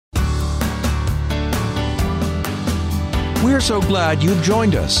We're so glad you've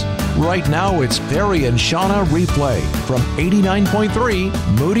joined us. Right now, it's Barry and Shauna Replay from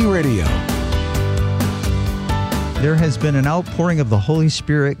 89.3 Moody Radio. There has been an outpouring of the Holy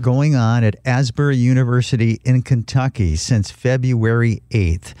Spirit going on at Asbury University in Kentucky since February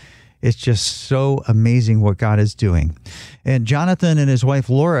 8th. It's just so amazing what God is doing. And Jonathan and his wife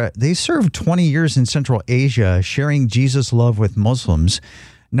Laura, they served 20 years in Central Asia, sharing Jesus' love with Muslims.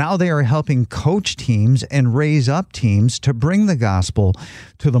 Now they are helping coach teams and raise up teams to bring the gospel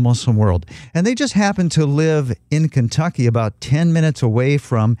to the Muslim world. And they just happen to live in Kentucky, about 10 minutes away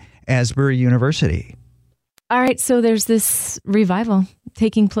from Asbury University. All right, so there's this revival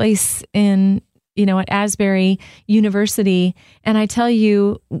taking place at Asbury University. And I tell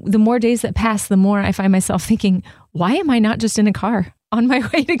you, the more days that pass, the more I find myself thinking, why am I not just in a car on my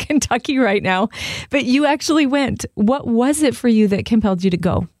way to Kentucky right now? But you actually went. What was it for you that compelled you to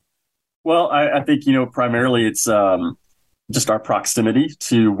go? Well, I think, primarily it's just our proximity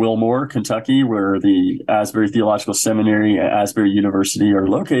to Wilmore, Kentucky, where the Asbury Theological Seminary and Asbury University are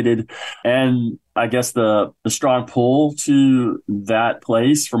located. And I guess the strong pull to that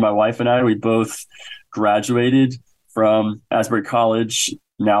place for my wife and I, we both graduated from Asbury College,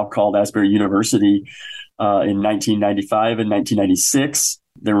 now called Asbury University, in 1995 and 1996.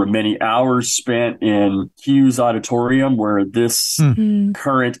 There were many hours spent in Hughes Auditorium where this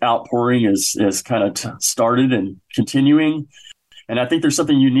current outpouring is kind of started and continuing. And I think there's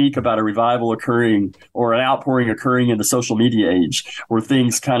something unique about a revival occurring or an outpouring occurring in the social media age where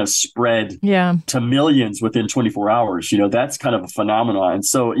things kind of spread to millions within 24 hours. That's kind of a phenomenon. And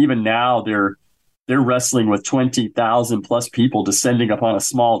so even now they're wrestling with 20,000 plus people descending upon a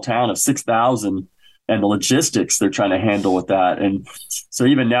small town of 6,000. And the logistics they're trying to handle with that. And so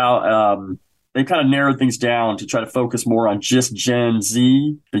even now, they kind of narrowed things down to try to focus more on just Gen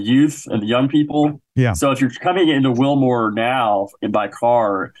Z, the youth and the young people. Yeah. So if you're coming into Wilmore now by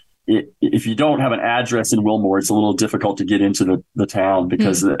car, if you don't have an address in Wilmore, it's a little difficult to get into the town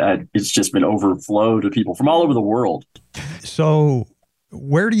because it's just been overflowed with people from all over the world. So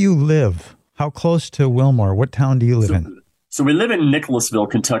where do you live? How close to Wilmore? What town do you live in? So we live in Nicholasville,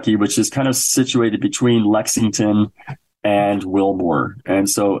 Kentucky, which is kind of situated between Lexington and Wilmore. And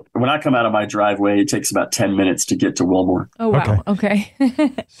so when I come out of my driveway, it takes about 10 minutes to get to Wilmore. Oh, wow. Okay.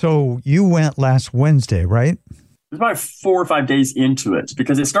 So you went last Wednesday, right? It was about 4 or 5 days into it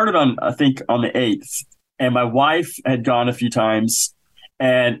because it started on the 8th. And my wife had gone a few times.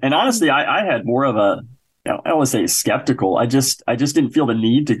 And honestly, I had more of I don't want to say skeptical. I just didn't feel the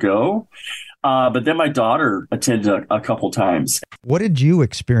need to go. But then my daughter attended a couple times. What did you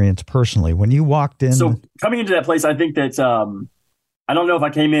experience personally when you walked in? So coming into that place, I think that I don't know if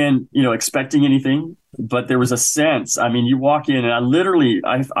I came in, expecting anything, but there was a sense. I mean, you walk in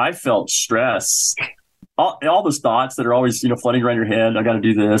and I felt stress. All those thoughts that are always, flooding around your head. I got to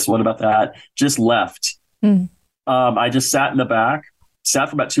do this. What about that? Just left. I just sat in the back, sat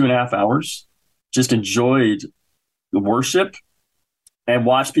for about 2.5 hours, just enjoyed the worship. And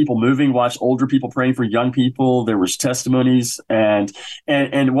watch people moving, watch older people praying for young people. There was testimonies, and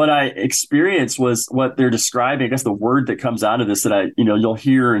what I experienced was what they're describing. I guess the word that comes out of this that you'll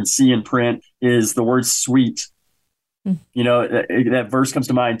hear and see in print is the word sweet. That verse comes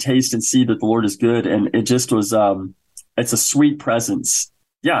to mind: taste and see that the Lord is good. And it just was it's a sweet presence.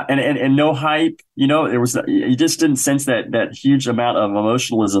 Yeah, and no hype. You just didn't sense that huge amount of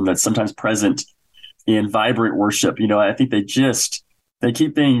emotionalism that's sometimes present in vibrant worship. I think they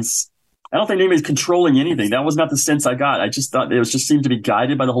keep things. I don't think anybody's controlling anything. That was not the sense I got. I just thought it seemed to be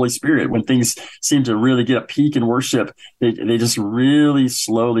guided by the Holy Spirit. When things seemed to really get a peak in worship, they just really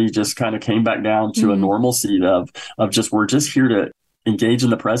slowly just kind of came back down to a normalcy of just, we're just here to engage in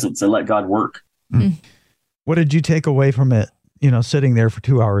the presence and let God work. What did you take away from it? Sitting there for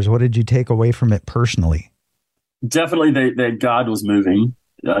 2 hours, what did you take away from it personally? Definitely that God was moving.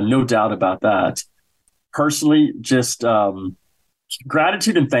 No doubt about that. Personally, just,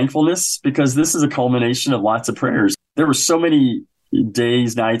 gratitude and thankfulness, because this is a culmination of lots of prayers. There were so many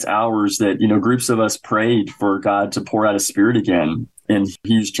days, nights, hours that, groups of us prayed for God to pour out His Spirit again in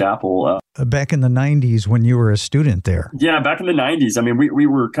Hughes Chapel. Back in the 90s when you were a student there. Yeah, back in the 90s. I mean, we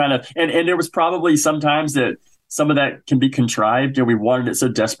were kind of, and there was probably sometimes that some of that can be contrived. We wanted it so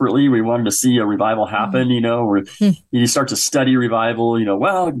desperately. We wanted to see a revival happen, where you start to study revival,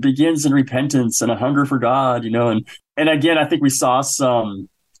 well, it begins in repentance and a hunger for God, and again, I think we saw some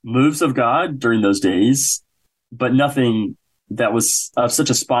moves of God during those days, but nothing that was of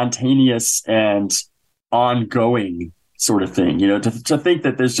such a spontaneous and ongoing sort of thing. To think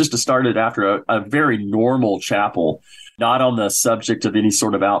that there's just started after a very normal chapel not on the subject of any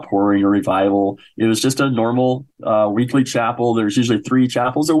sort of outpouring or revival. It was just a normal weekly chapel. There's usually 3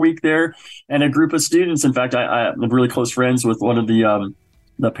 chapels a week there, and a group of students. In fact, I'm really close friends with one of the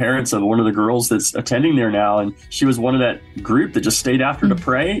parents of one of the girls that's attending there now, and she was one of that group that just stayed after to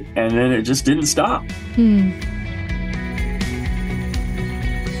pray, and then it just didn't stop.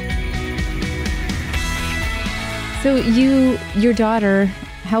 So your daughter,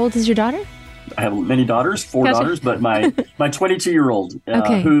 how old is your daughter? I have many daughters, 4 Gotcha. daughters, but my 22-year-old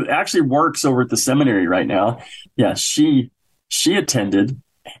Okay. who actually works over at the seminary right now. Yeah, she attended,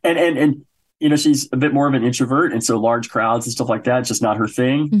 and she's a bit more of an introvert, and so large crowds and stuff like that, just not her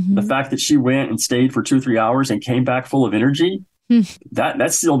thing. Mm-hmm. The fact that she went and stayed for 2 or 3 hours and came back full of energy,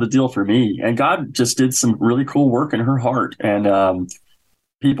 that sealed the deal for me. And God just did some really cool work in her heart, and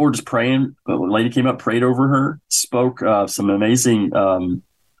people were just praying. A lady came up, prayed over her, spoke some amazing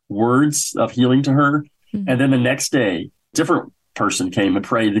words of healing to her. And then the next day, different person came and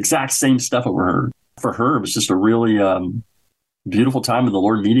prayed the exact same stuff over her. For her, it was just a really beautiful time with the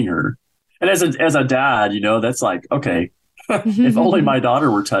Lord meeting her. And as a dad, that's like, okay, if only my daughter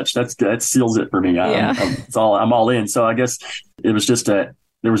were touched, that seals it for me. I'm all in. So I guess it was just there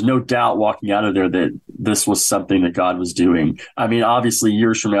was no doubt walking out of there that this was something that God was doing. I mean, obviously,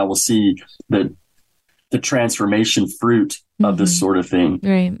 years from now, we'll see the transformation fruit of this sort of thing.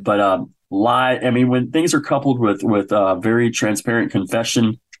 Right. But when things are coupled with very transparent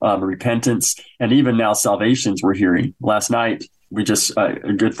confession, repentance, and even now salvations, we're hearing. Last night,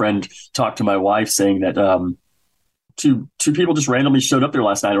 a good friend talked to my wife saying that two people just randomly showed up there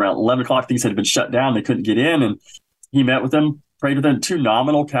last night around 11 o'clock. Things had been shut down. They couldn't get in. And he met with them, prayed with them, 2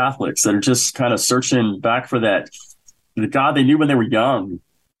 nominal Catholics that are just kind of searching back for the God they knew when they were young.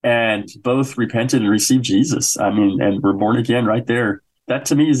 And both repented and received Jesus. I mean, and were born again right there. That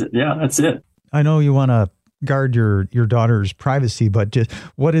to me that's it. I know you want to guard your daughter's privacy, but just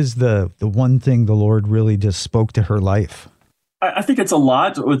what is the one thing the Lord really just spoke to her life? I think it's a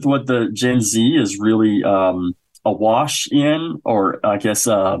lot with what the Gen Z is really awash in, or I guess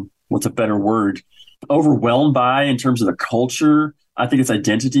what's a better word? Overwhelmed by in terms of the culture. I think it's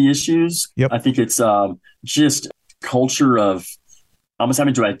identity issues. Yep. I think it's just culture of almost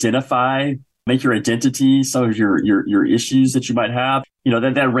having to identify, make your identity, some of your issues that you might have.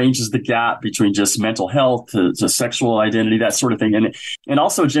 That ranges the gap between just mental health to sexual identity, that sort of thing. And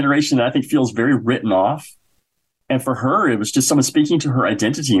also a generation that I think feels very written off. And for her, it was just someone speaking to her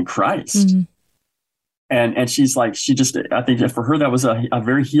identity in Christ. Mm-hmm. And she's like, I think that for her, that was a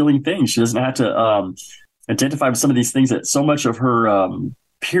very healing thing. She doesn't have to identify with some of these things that so much of her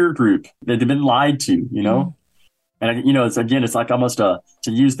peer group, they've been lied to, Mm-hmm. And, it's like almost to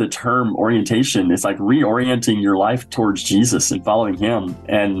use the term orientation, it's like reorienting your life towards Jesus and following him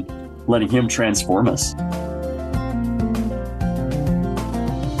and letting him transform us.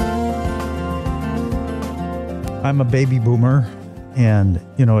 I'm a baby boomer, and,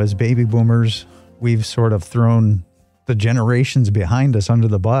 as baby boomers, we've sort of thrown the generations behind us under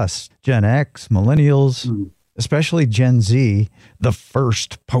the bus. Gen X, millennials, especially Gen Z, the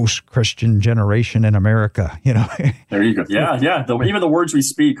first post-Christian generation in America, There you go. Yeah. Even the words we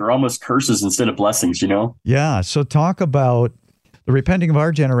speak are almost curses instead of blessings, Yeah. So talk about the repenting of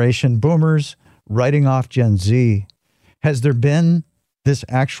our generation, boomers writing off Gen Z. Has there been this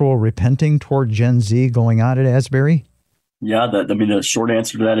actual repenting toward Gen Z going on at Asbury? Yeah. The short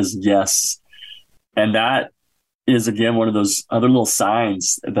answer to that is yes. And that is, again, one of those other little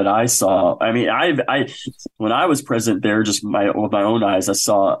signs that I saw. I mean, when I was present there, just with my own eyes, I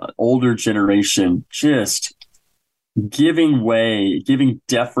saw an older generation just giving way, giving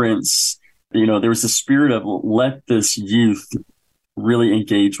deference. There was a spirit of let this youth really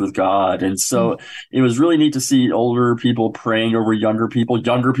engage with God. And so it was really neat to see older people praying over younger people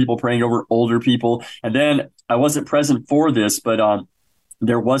praying over older people. And then I wasn't present for this, but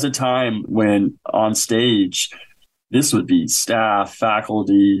there was a time when on stage, this would be staff,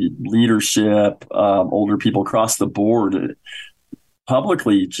 faculty, leadership, older people across the board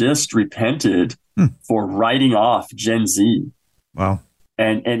publicly just repented for writing off Gen Z. Wow.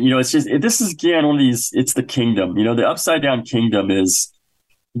 And it's just, this is again one of these, it's the kingdom. The upside down kingdom is,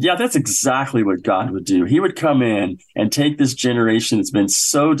 that's exactly what God would do. He would come in and take this generation that's been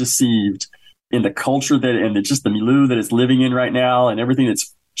so deceived in the culture and just the milieu that it's living in right now and everything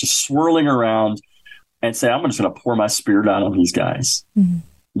that's just swirling around, and say, I'm just going to pour my spirit out on these guys. Mm-hmm.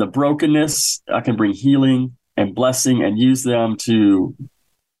 The brokenness, I can bring healing and blessing and use them to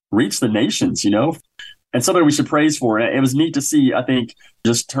reach the nations, and somebody we should praise for. It was neat to see, I think,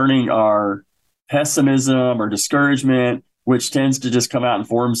 just turning our pessimism or discouragement, which tends to just come out in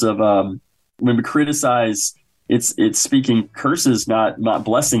forms of when we criticize it's speaking curses, not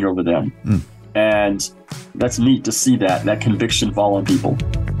blessing over them. And that's neat to see that conviction fall on people.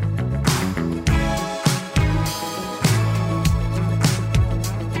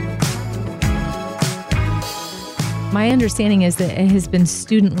 My understanding is that it has been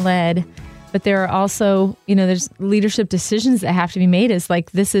student-led, but there are also, there's leadership decisions that have to be made. It's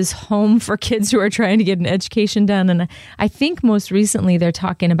like, this is home for kids who are trying to get an education done. And I think most recently they're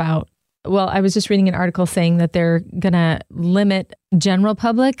talking about, I was just reading an article saying that they're going to limit general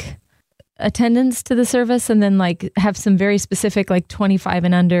public attendance to the service and then like have some very specific, like 25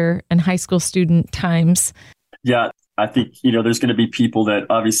 and under and high school student times. Yeah, I think, there's going to be people that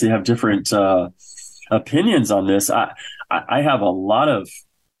obviously have different opinions on this. I have a lot of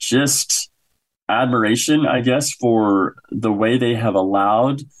just admiration, I guess, for the way they have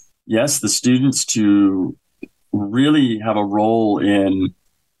allowed, the students to really have a role in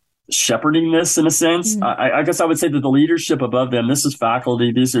shepherding this in a sense. I guess I would say that the leadership above them, this is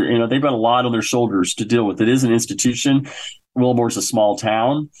faculty, these are, they've got a lot on their shoulders to deal with. It is an institution. Wilmore's a small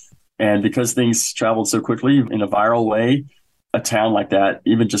town. And because things traveled so quickly in a viral way, a town like that,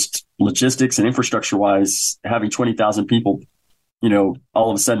 even just logistics and infrastructure wise, having 20,000 people,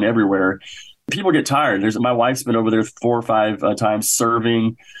 all of a sudden everywhere, people get tired. My wife's been over there 4 or 5 times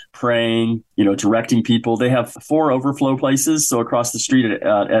serving, praying, directing people. They have 4 overflow places. So across the street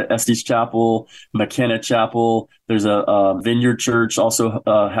at Estes Chapel, McKenna Chapel, there's a Vineyard Church also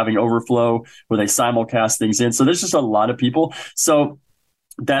having overflow where they simulcast things in. So there's just a lot of people. So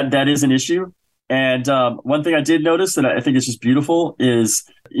that is an issue. And one thing I did notice that I think is just beautiful is,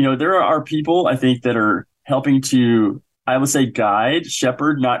 there are people I think that are helping to, I would say, guide,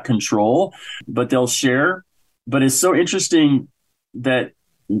 shepherd, not control, but they'll share. But it's so interesting that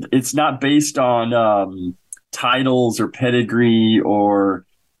it's not based on titles or pedigree or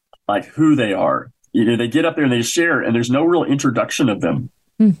like who they are. They get up there and they share, and there's no real introduction of them,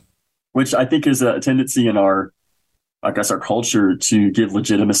 which I think is a tendency in our culture to give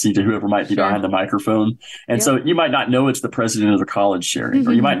legitimacy to whoever might be behind the microphone. And so you might not know it's the president of the college sharing,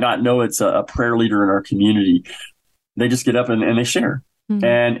 or you might not know it's a prayer leader in our community. They just get up and they share.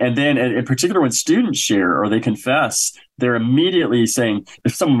 And then in particular, when students share or they confess, they're immediately saying,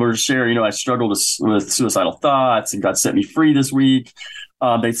 if someone were to share, I struggled with suicidal thoughts and God set me free this week.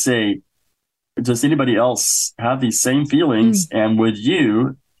 They'd say, does anybody else have these same feelings? And would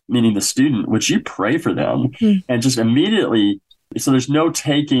you, meaning the student, would you pray for them? And just immediately, so there's no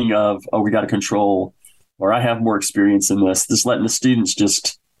taking of, we got to control, or I have more experience in this, just letting the students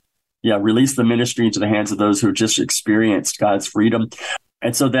just, release the ministry into the hands of those who have just experienced God's freedom.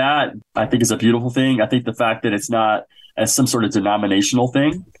 And so that, I think, is a beautiful thing. I think the fact that it's not as some sort of denominational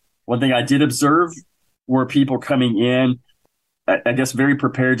thing. One thing I did observe were people coming in, I guess, very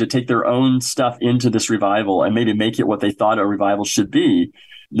prepared to take their own stuff into this revival and maybe make it what they thought a revival should be.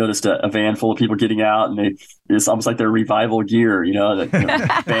 Noticed a van full of people getting out, and it's almost like their revival gear,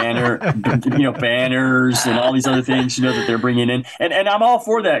 banners and all these other things, that they're bringing in. And I'm all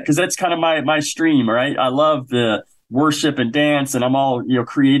for that, because that's kind of my stream, right? I love the worship and dance, and I'm all,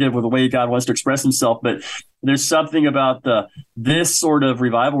 creative with the way God wants to express himself. But there's something about this sort of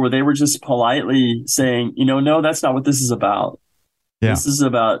revival where they were just politely saying, no, that's not what this is about. Yeah. This is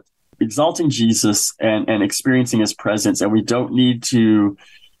about exalting Jesus and experiencing his presence. And we don't need to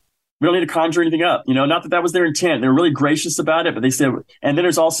conjure anything up, not that was their intent. They're really gracious about it, but they said, and then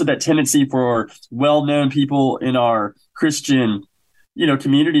there's also that tendency for well-known people in our Christian,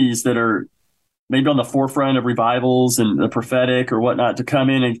 communities that are maybe on the forefront of revivals and the prophetic or whatnot to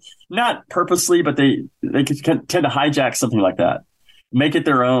come in and not purposely, but they can tend to hijack something like that, make it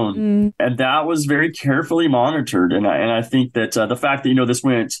their own. And that was very carefully monitored. And I think that the fact that, this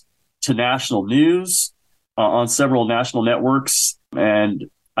went to national news on several national networks, and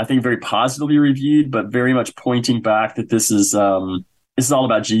I think very positively reviewed, but very much pointing back that this is all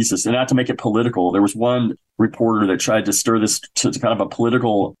about Jesus, and not to make it political. There was one reporter that tried to stir this to kind of a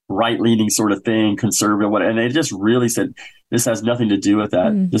political right-leaning sort of thing, conservative, and they just really said, this has nothing to do with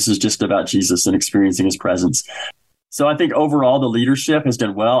that. This is just about Jesus and experiencing his presence. So I think overall the leadership has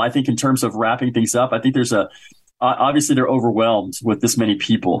done well. I think in terms of wrapping things up, I think there's obviously they're overwhelmed with this many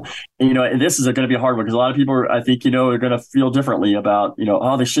people. And, and this is going to be a hard one, because a lot of people, I think, are going to feel differently about,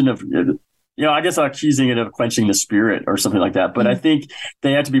 they shouldn't have, I guess accusing it of quenching the spirit or something like that. But I think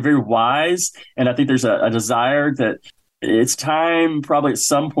they have to be very wise. And I think there's a desire that it's time probably at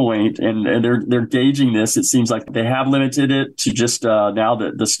some point, and they're gauging this. It seems like they have limited it to just now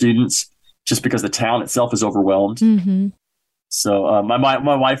the students, just because the town itself is overwhelmed. So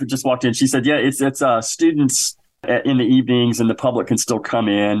my wife had just walked in. She said, it's students in the evenings, and the public can still come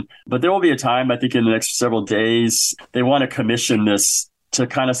in. But there will be a time, I think, in the next several days, they want to commission this to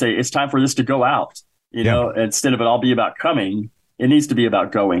kind of say, it's time for this to go out. You know, instead of it all be about coming, it needs to be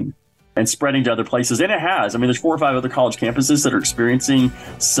about going and spreading to other places. And it has. I mean, there's 4 or 5 other college campuses that are experiencing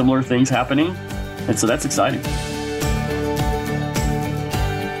similar things happening. And so that's exciting.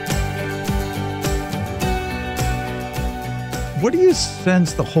 What do you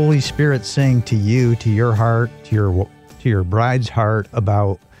sense the Holy Spirit saying to you, to your heart, to your bride's heart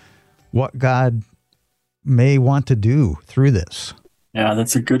about what God may want to do through this? Yeah,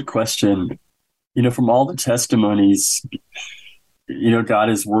 that's a good question. You know, from all the testimonies, you know, God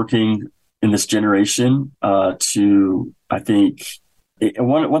is working in this generation to, I think,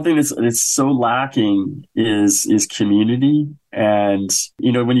 one thing that's so lacking is community. And,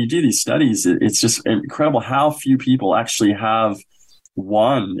 you know, when you do these studies, it's just incredible how few people actually have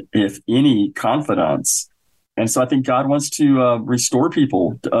one, if any, confidants. And so I think God wants to restore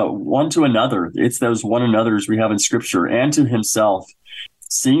people one to another. It's those one another's we have in Scripture, and to himself.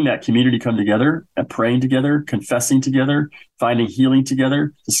 Seeing that community come together and praying together, confessing together, finding healing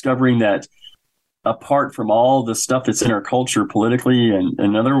together, discovering that apart from all the stuff that's in our culture politically and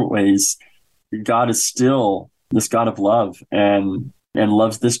in other ways, God is still this God of love and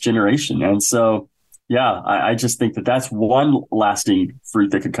loves this generation. And so, yeah, I just think that that's one lasting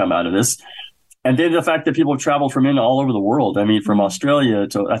fruit that could come out of this. And then the fact that people have traveled from all over the world. I mean, from Australia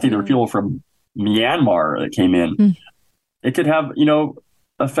to, I think there were people from Myanmar that came in. It could have, you know,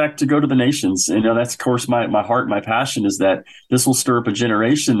 effect to go to the nations. You know, that's of course my heart, my passion is that this will stir up a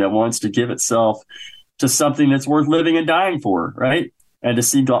generation that wants to give itself to something that's worth living and dying for, right? And to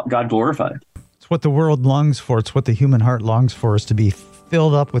see God glorified. It's what the world longs for. It's what the human heart longs for, is to be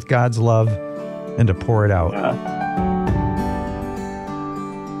filled up with God's love and to pour it out. Yeah.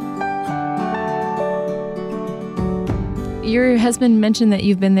 Your husband mentioned that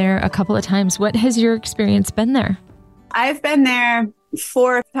you've been there a couple of times. What has your experience been there? I've been there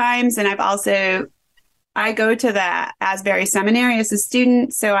 4 times, and I go to the Asbury Seminary as a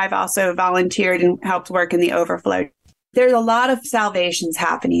student, so I've also volunteered and helped work in the overflow. There's a lot of salvations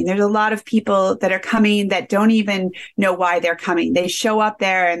happening. There's a lot of people that are coming that don't even know why they're coming. They show up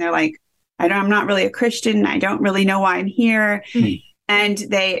there and they're like, I'm not really a Christian. I don't really know why I'm here. And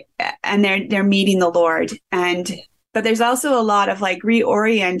they're meeting the Lord. But there's also a lot of like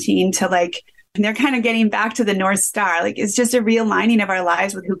reorienting to like, they're kind of getting back to the North Star. Like, it's just a realigning of our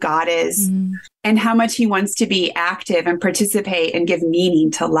lives with who God is and how much he wants to be active and participate and give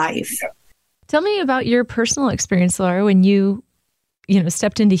meaning to life. Tell me about your personal experience, Laura, when you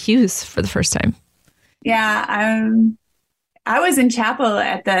stepped into Hughes for the first time. Yeah, I was in chapel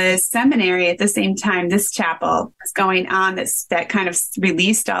at the seminary at the same time this chapel was going on, that kind of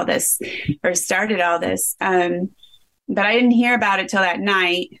released all this or started all this. But I didn't hear about it till that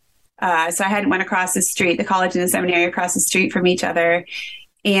night. So I hadn't went across the street, the college and the seminary across the street from each other.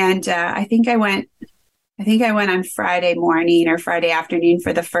 And I think I went on Friday morning or Friday afternoon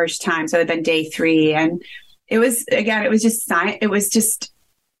for the first time. So it had been day 3. And it was just silent. It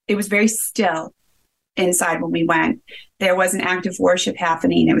was very still inside when we went. There wasn't active worship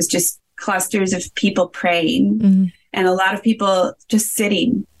happening. It was just clusters of people praying and a lot of people just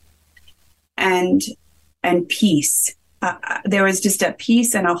sitting and peace. There was just a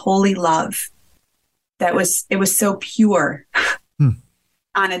peace and a holy love it was so pure,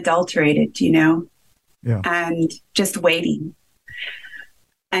 unadulterated, and just waiting.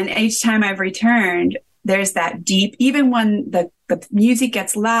 And each time I've returned, there's that deep, even when the music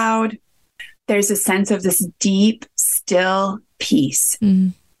gets loud, there's a sense of this deep, still peace.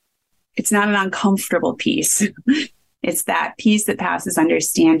 It's not an uncomfortable peace. It's that peace that passes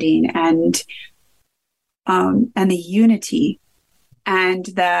understanding, and the unity and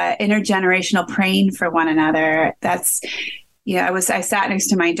the intergenerational praying for one another. That's, I sat next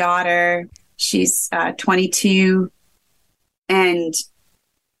to my daughter. She's 22, and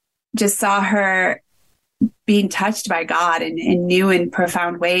just saw her being touched by God in new and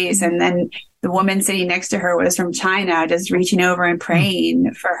profound ways. And then the woman sitting next to her was from China, just reaching over and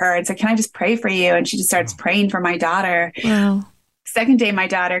praying for her. It's like, can I just pray for you? And she just starts praying for my daughter. Wow. Second day, my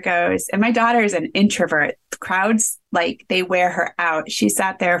daughter goes, and my daughter is an introvert. The crowds, they wear her out. She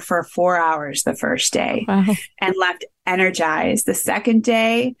sat there for 4 hours the first day and left energized. The second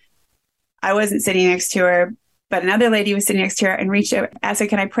day, I wasn't sitting next to her, but another lady was sitting next to her and reached out, asked her,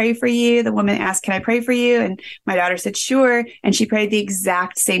 can I pray for you? The woman asked, can I pray for you? And my daughter said, sure. And she prayed the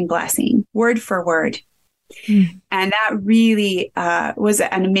exact same blessing, word for word. And that really was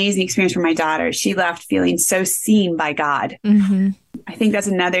an amazing experience for my daughter. She left feeling so seen by God. I think that's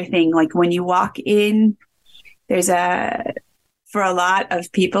another thing. Like when you walk in, for a lot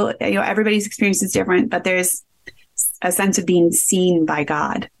of people, everybody's experience is different, but there's a sense of being seen by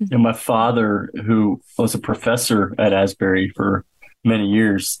God. And my father, who was a professor at Asbury for many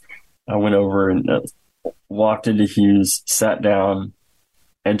years, I went over and walked into Hughes, sat down,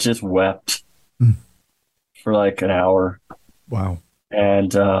 and just wept for like an hour. Wow.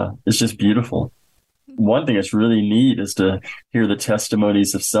 And it's just beautiful. One thing that's really neat is to hear the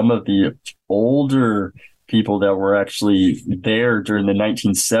testimonies of some of the older people that were actually there during the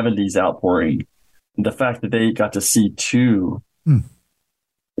 1970s outpouring. The fact that they got to see two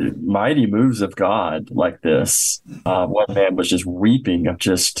mighty moves of God like this. One man was just weeping of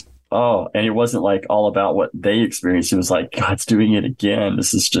just, and it wasn't like all about what they experienced. It was like, God's doing it again.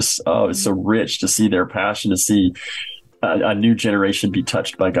 This is just, it's so rich to see their passion, to see a new generation be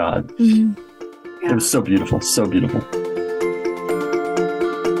touched by God. Mm-hmm. Yeah. It was so beautiful, so beautiful.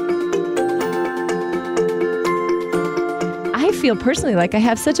 I feel personally like I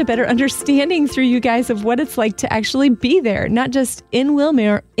have such a better understanding through you guys of what it's like to actually be there, not just in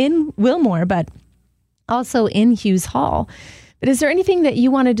Wilmore, but also in Hughes Hall. But is there anything that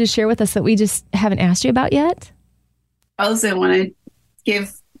you wanted to share with us that we just haven't asked you about yet? I also want to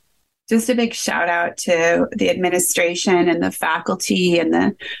give just a big shout out to the administration and the faculty and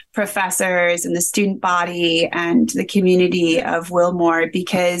the professors and the student body and the community of Wilmore,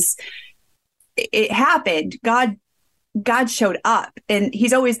 because it happened. God showed up, and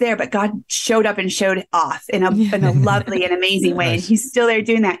He's always there, but God showed up and showed off in a lovely and amazing way. And He's still there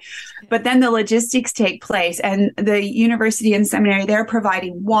doing that. But then the logistics take place, and the university and seminary, they're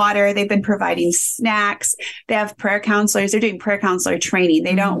providing water. They've been providing snacks. They have prayer counselors. They're doing prayer counselor training.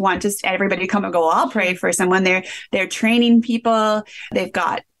 They don't want just everybody to come and go, I'll pray for someone. They're training people. They've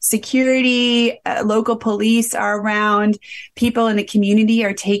got security, local police are around. People in the community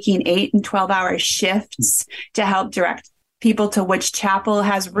are taking 8 and 12-hour shifts to help direct people to which chapel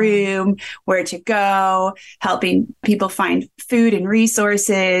has room, where to go, helping people find food and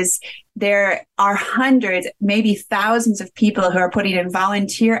resources. There are hundreds, maybe thousands of people who are putting in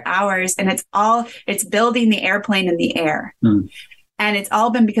volunteer hours, and it's building the airplane in the air. Mm. And it's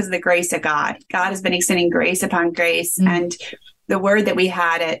all been because of the grace of God. God has been extending grace upon grace. Mm. And the word that we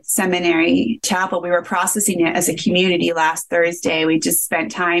had at Seminary Chapel, we were processing it as a community last Thursday. We just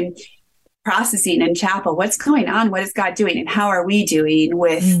spent time processing in chapel. What's going on? What is God doing? And how are we doing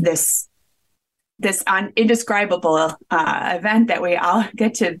with this indescribable event that we all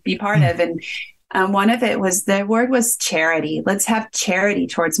get to be part of? And one of it was, the word was charity. Let's have charity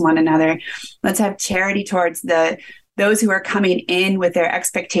towards one another. Let's have charity towards those who are coming in with their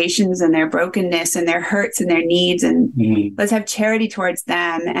expectations and their brokenness and their hurts and their needs. And let's have charity towards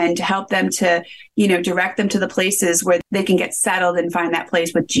them and to help them to, direct them to the places where they can get settled and find that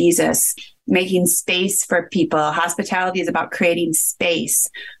place with Jesus, making space for people. Hospitality is about creating space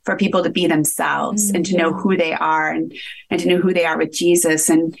for people to be themselves and to know who they are and to know who they are with Jesus.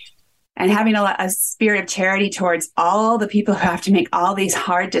 And having a spirit of charity towards all the people who have to make all these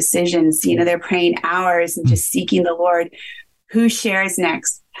hard decisions. They're praying hours and just seeking the Lord. Who shares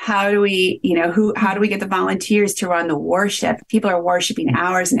next? How do we get the volunteers to run the worship? People are worshiping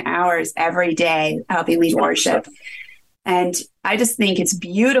hours and hours every day, helping lead worship. And I just think it's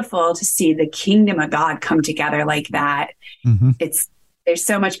beautiful to see the kingdom of God come together like that. Mm-hmm. There's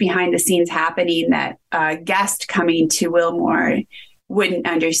so much behind the scenes happening that a guest coming to Wilmore wouldn't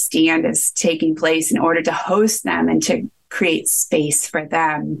understand is taking place in order to host them and to create space for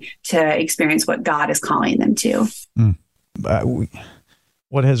them to experience what God is calling them to.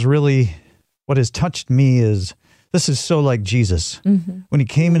 What has touched me is, this is so like Jesus. Mm-hmm. When He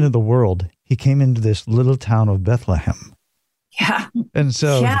came into the world, He came into this little town of Bethlehem. Yeah. And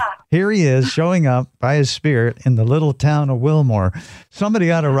so here He is showing up by His Spirit in the little town of Wilmore.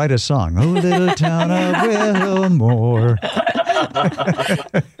 Somebody ought to write a song. Oh, little town of Wilmore.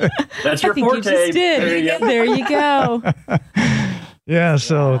 That's your forte. You just did. There you go. Yeah.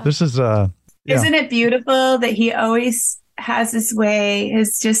 So this is Isn't it beautiful that He always has this way?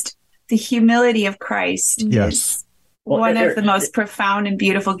 Is just the humility of Christ. Yes. One of the most profound and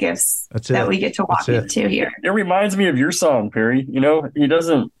beautiful gifts that we get to walk into here. It reminds me of your song, Perry. He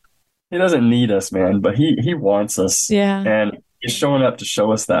doesn't need us, man, but he wants us. Yeah. And He's showing up to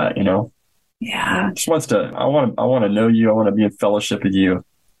show us that, Yeah. Just wants to, I want to know you. I want to be in fellowship with you.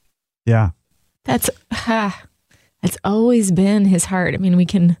 Yeah. That's always been His heart. I mean, we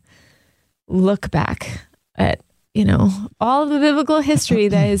can look back at, all of the biblical history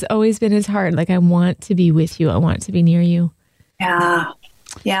that has always been His heart. Like, I want to be with you. I want to be near you. Yeah.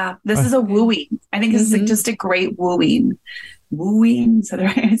 Yeah. This is a wooing. I think this is just a great wooing wooing. So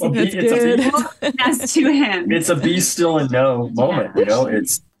That's good. That's to him. It's a be still and know moment.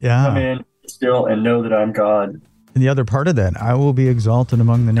 It's come in still and know that I'm God. And the other part of that, I will be exalted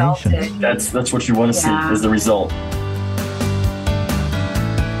among the nations. That's what you want to see is the result.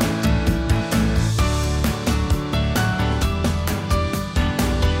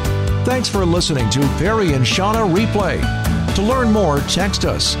 Thanks for listening to Perry and Shauna Replay. To learn more, text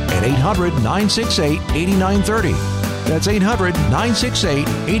us at 800-968-8930. That's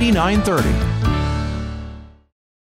 800-968-8930.